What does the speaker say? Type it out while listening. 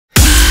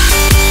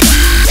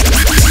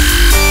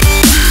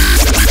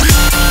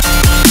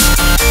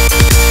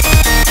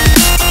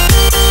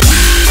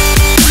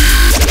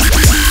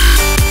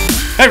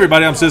Hey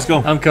everybody, I'm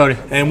Cisco. I'm Cody.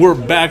 And we're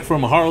back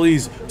from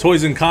Harley's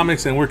Toys and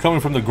Comics, and we're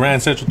coming from the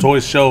Grand Central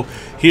Toys Show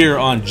here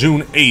on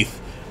June 8th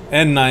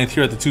and 9th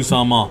here at the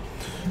Tucson Mall.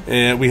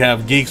 And we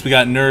have geeks, we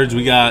got nerds,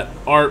 we got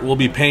art, we'll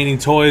be painting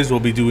toys, we'll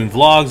be doing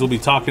vlogs, we'll be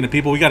talking to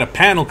people. We got a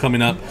panel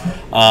coming up,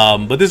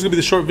 but this is going to be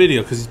the short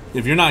video because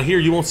if you're not here,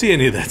 you won't see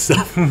any of that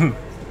stuff.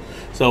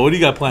 So what do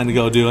you got planned to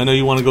go do? I know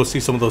you want to go see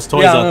some of those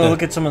toys out there. Yeah,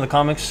 look at some of the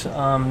comics.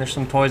 There's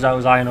some toys I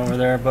was eyeing over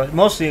there, but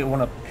mostly I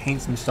want to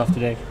paint some stuff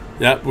today.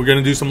 Yeah, we're going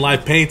to do some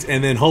live paints,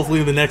 and then hopefully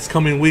in the next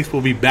coming weeks,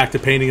 we'll be back to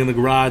painting in the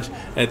garage,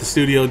 at the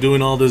studio,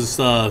 doing all this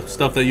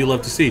stuff that you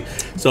love to see.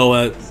 So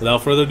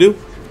without further ado,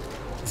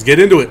 let's get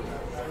into it.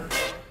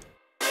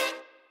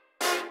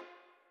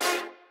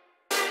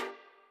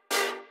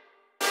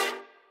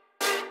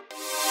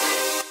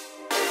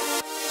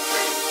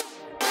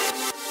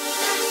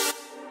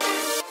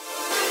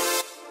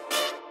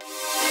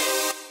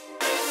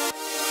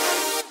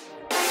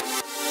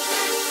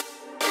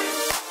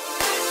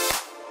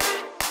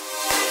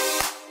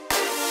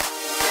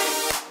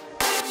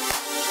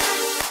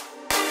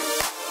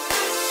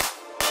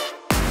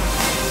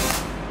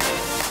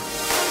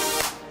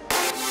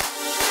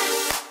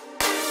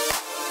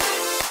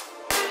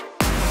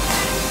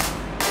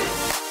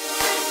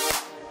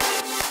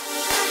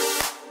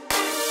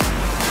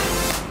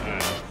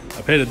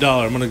 I paid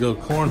 $1. I'm gonna go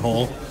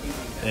cornhole,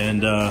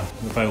 and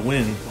if I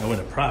win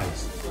a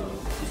prize.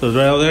 So it's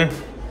right out there?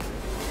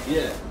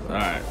 Yeah.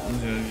 Alright.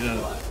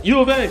 U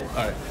of A!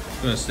 Alright.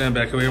 I'm gonna stand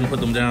back over here and put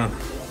them down.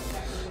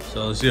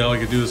 So let's see how I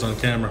can do this on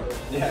camera.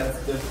 Yeah,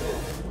 that's good.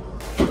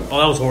 Oh,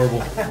 that was horrible.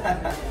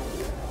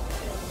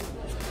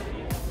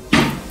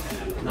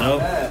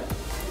 Nope.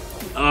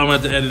 Oh, I'm gonna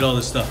have to edit all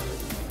this stuff.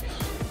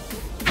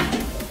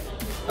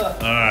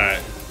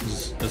 Alright.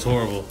 That's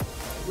horrible.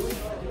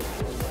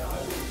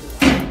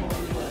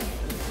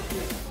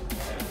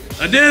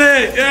 I did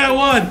it! Yeah, I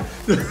won!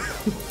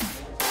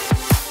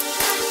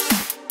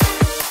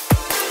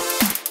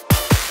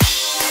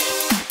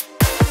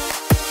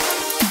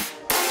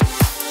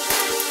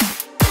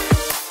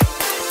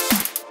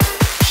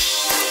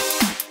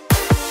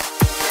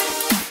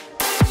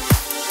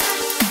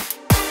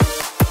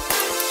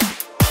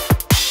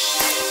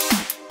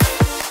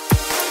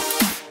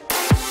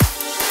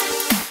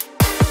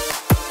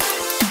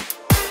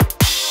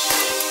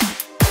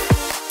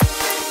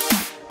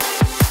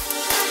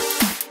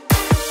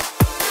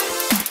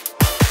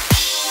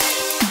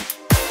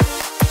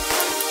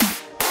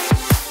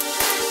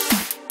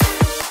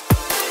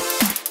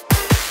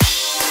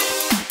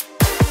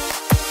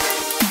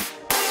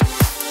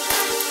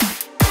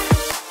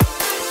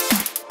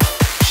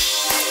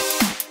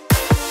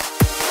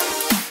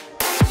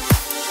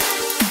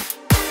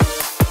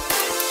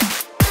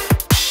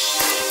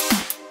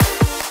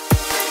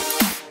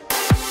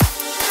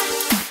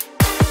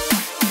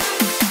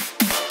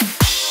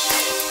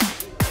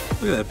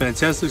 Look at that,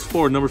 Fantastic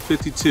Four, number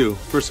 52.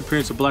 First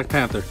appearance of Black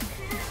Panther.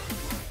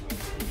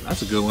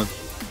 That's a good one.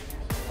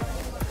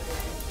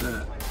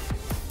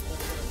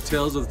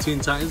 Tales of the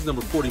Teen Titans,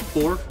 number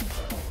 44.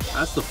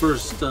 That's the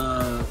first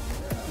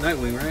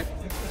Nightwing, right?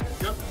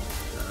 Yep.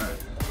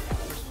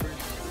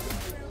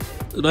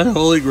 Alright. My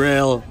Holy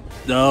Grail.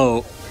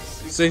 No.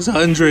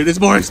 600. It's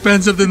more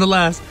expensive than the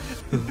last.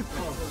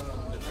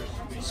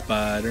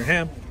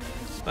 Spider-Ham.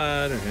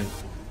 Spider-Ham.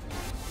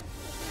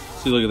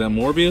 See, look at that,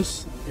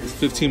 Morbius. It's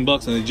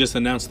 $15 and they just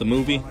announced the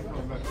movie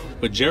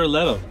with Jared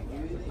Leto.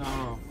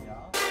 No.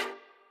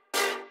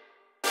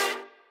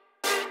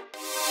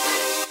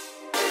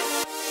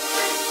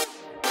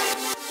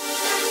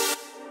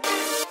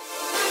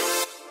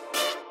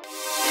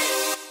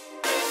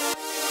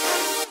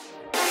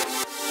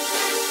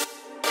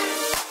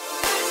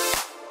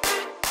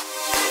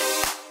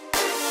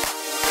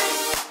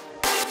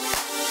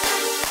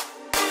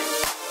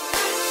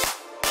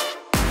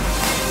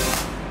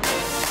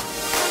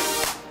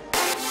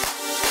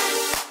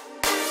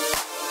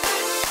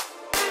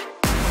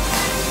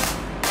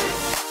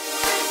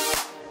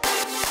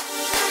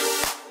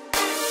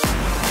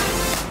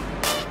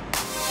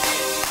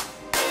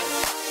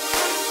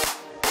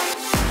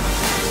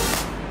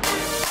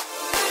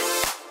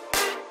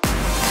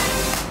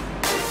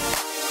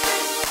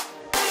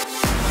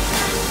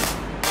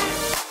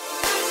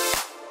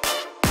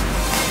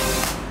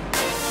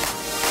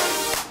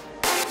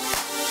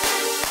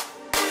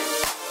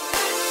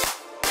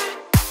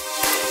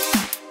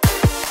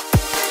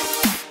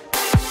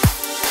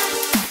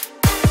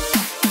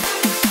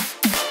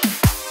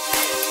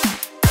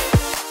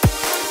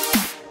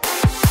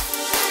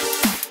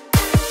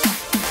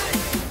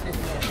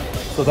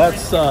 So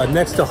that's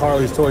next to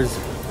Harley's Toys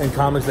and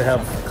Comics. They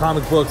have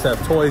comic books, they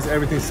have toys,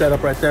 everything set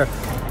up right there.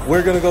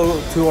 We're gonna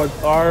go to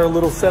our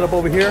little setup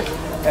over here,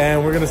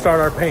 and we're gonna start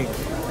our paint.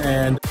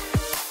 And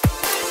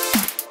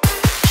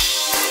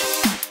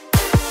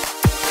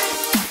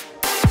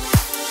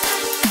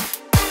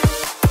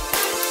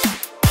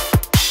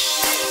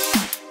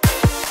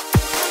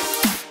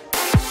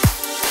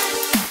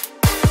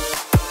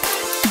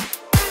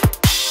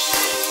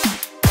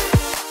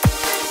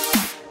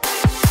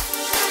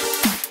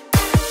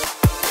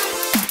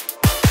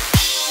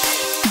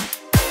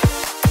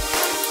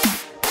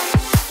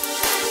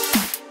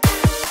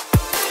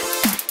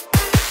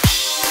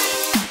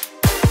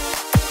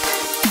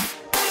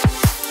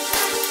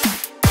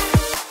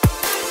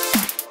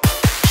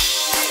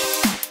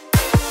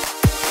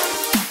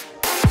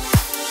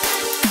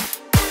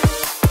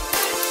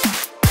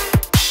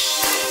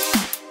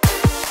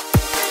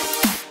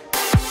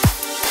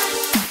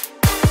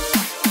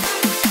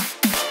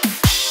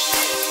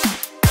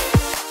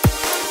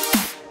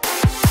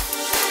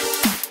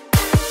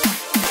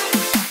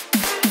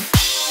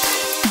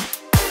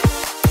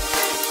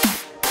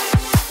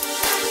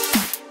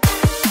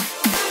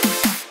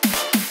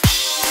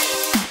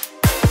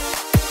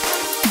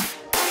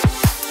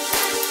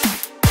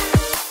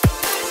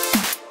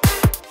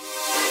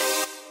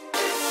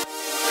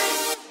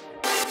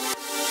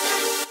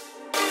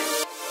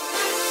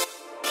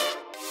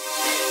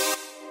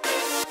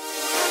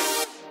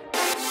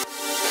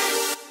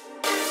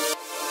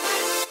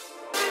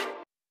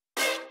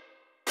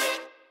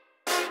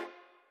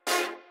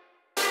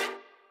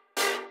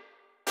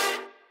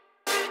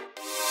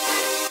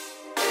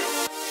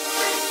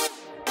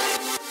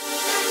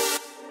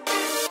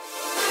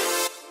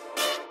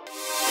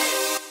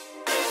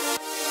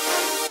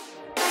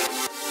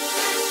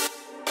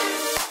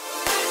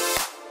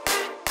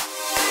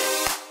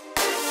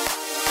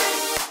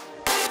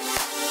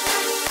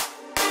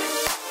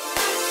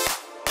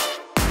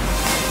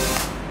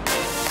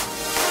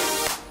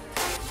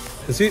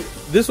And see,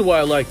 this is why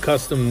I like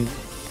custom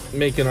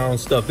making our own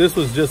stuff. This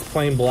was just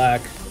plain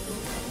black,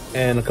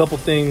 and a couple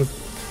things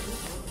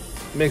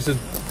makes it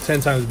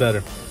 10 times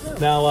better.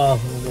 Now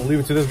we'll leave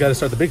it to this guy to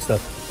start the big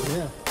stuff.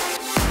 Yeah.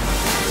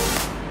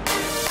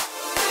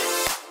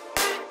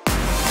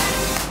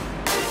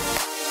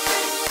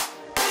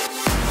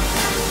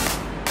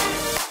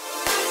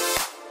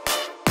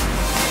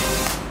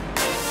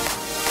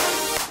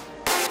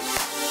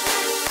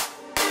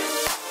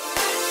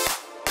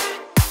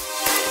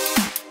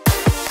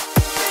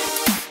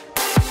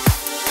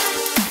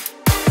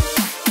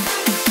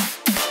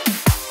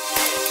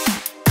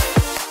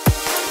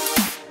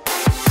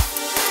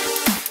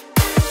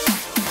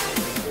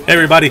 Hey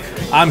everybody,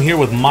 I'm here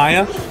with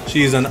Maya.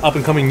 She's an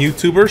up-and-coming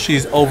YouTuber.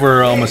 She's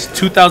over almost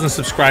 2,000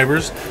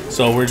 subscribers.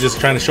 So we're just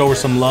trying to show her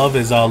some love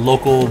as a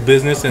local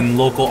business and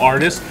local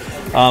artist.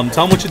 Tell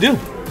them what you do.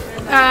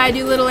 I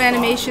do little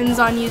animations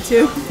on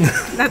YouTube.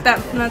 not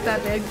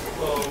that big.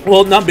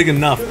 Well, not big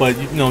enough, but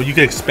you know you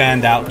could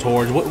expand out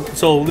towards.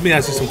 So let me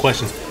ask you some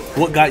questions.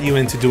 What got you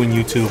into doing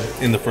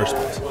YouTube in the first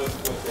place?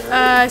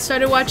 I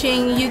started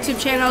watching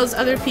YouTube channels,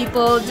 other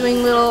people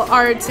doing little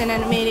arts and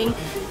animating,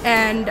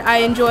 and I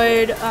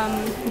enjoyed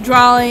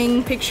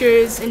drawing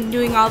pictures and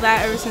doing all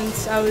that ever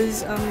since I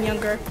was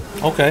younger.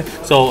 Okay,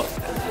 so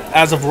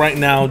as of right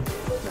now,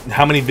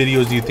 how many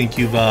videos do you think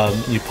you've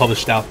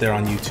published out there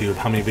on YouTube?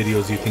 How many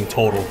videos do you think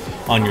total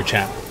on your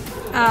channel?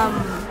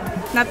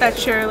 Not that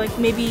sure, like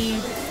maybe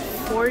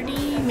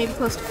 40, maybe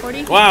close to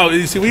 40. Wow,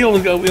 you see, we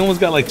almost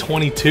got like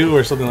 22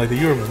 or something like that.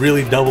 You're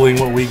really doubling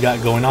what we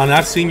got going on. And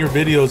I've seen your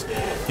videos.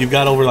 You've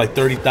got over like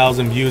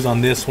 30,000 views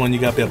on this one. You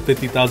got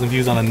 50,000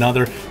 views on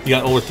another. You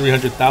got over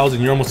 300,000.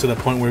 You're almost to the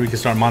point where we can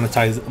start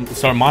monetizing.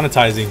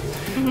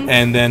 Mm-hmm.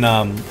 And then,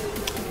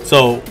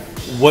 so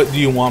what do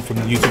you want from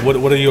YouTube?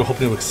 What are you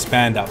hoping to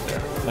expand out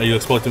there? Are you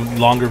expecting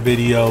longer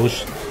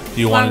videos? Do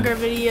you want longer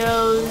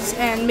videos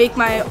and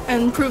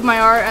improve my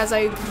art as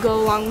I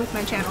go along with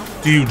my channel?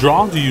 Do you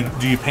draw? Do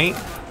you paint?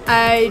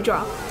 I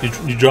draw.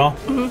 You draw?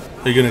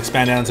 Mm-hmm. Are you gonna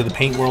expand out into the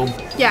paint world?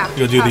 Yeah.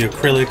 You'll do the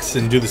acrylics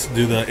and do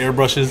the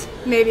airbrushes.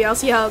 Maybe I'll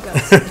see how it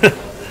goes.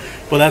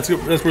 Well, that's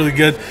really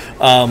good.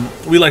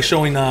 We like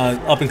showing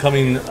up and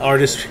coming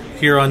artists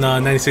here on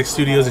 96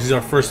 Studios. This is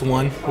our first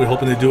one. We're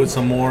hoping to do it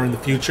some more in the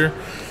future.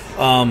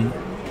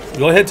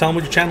 Go ahead, tell them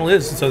what your channel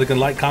is so they can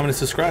like, comment, and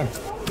subscribe.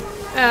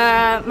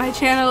 My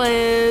channel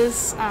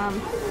is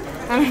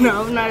I don't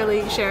know. I'm not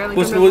really sure. Like,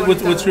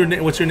 what's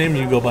your name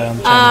you go by on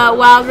the channel?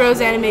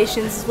 WildRose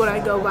Animations is what I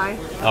go by.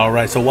 All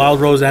right, so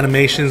WildRose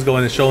Animations, go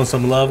ahead and show them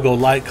some love. Go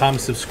like,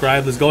 comment,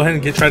 subscribe. Let's go ahead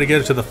and try to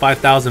get her to the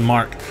 5,000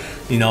 mark.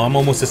 You know, I'm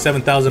almost to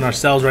 7,000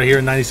 ourselves right here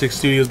at 96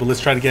 Studios, but let's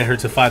try to get her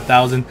to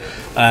 5,000.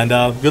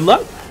 And good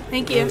luck.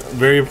 Thank you.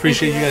 Very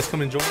appreciate you guys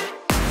coming and joining.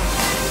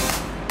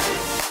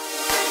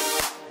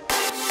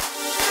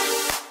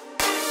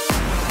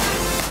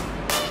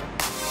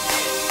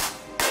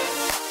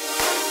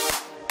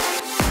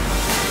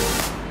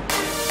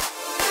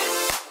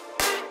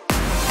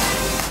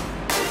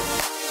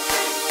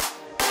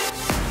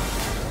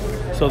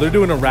 So they're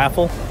doing a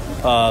raffle,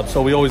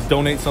 so we always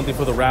donate something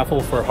for the raffle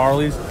for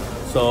Harleys.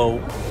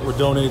 So we're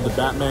donating the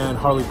Batman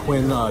Harley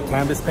Quinn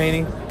canvas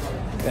painting,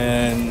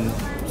 and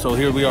so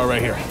here we are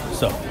right here.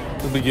 So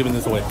we'll be giving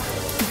this away.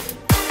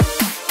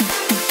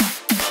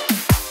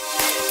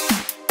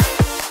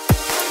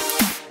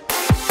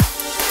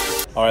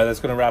 All right, that's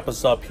gonna wrap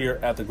us up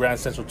here at the Grand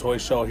Central Toy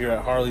Show here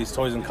at Harley's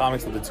Toys and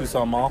Comics at the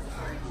Tucson Mall.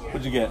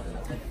 What'd you get?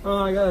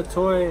 I got a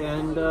toy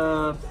and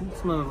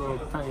some other little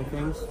tiny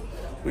things.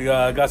 We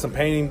got some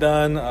painting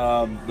done.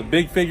 The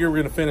big figure we're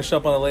gonna finish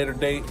up on a later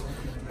date,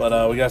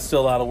 but we got still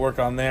a lot of work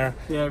on there.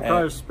 Yeah, it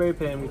requires spray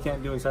paint we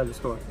can't do inside the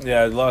store.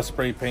 Yeah, a lot of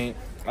spray paint.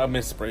 I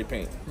miss spray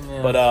paint.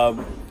 Yeah.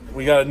 But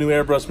we got a new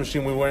airbrush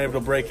machine we weren't able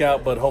to break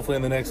out, but hopefully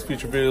in the next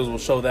future videos we'll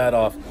show that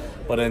off.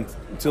 But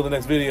until the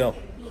next video,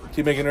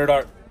 keep making nerd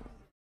art.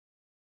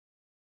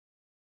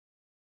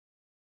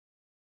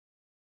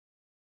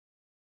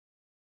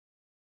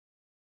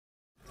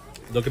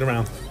 Looking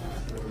around.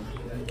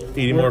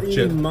 Eating more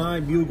chips.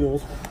 My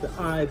bugles that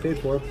I paid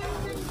for.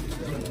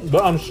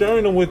 But I'm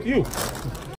sharing them with you.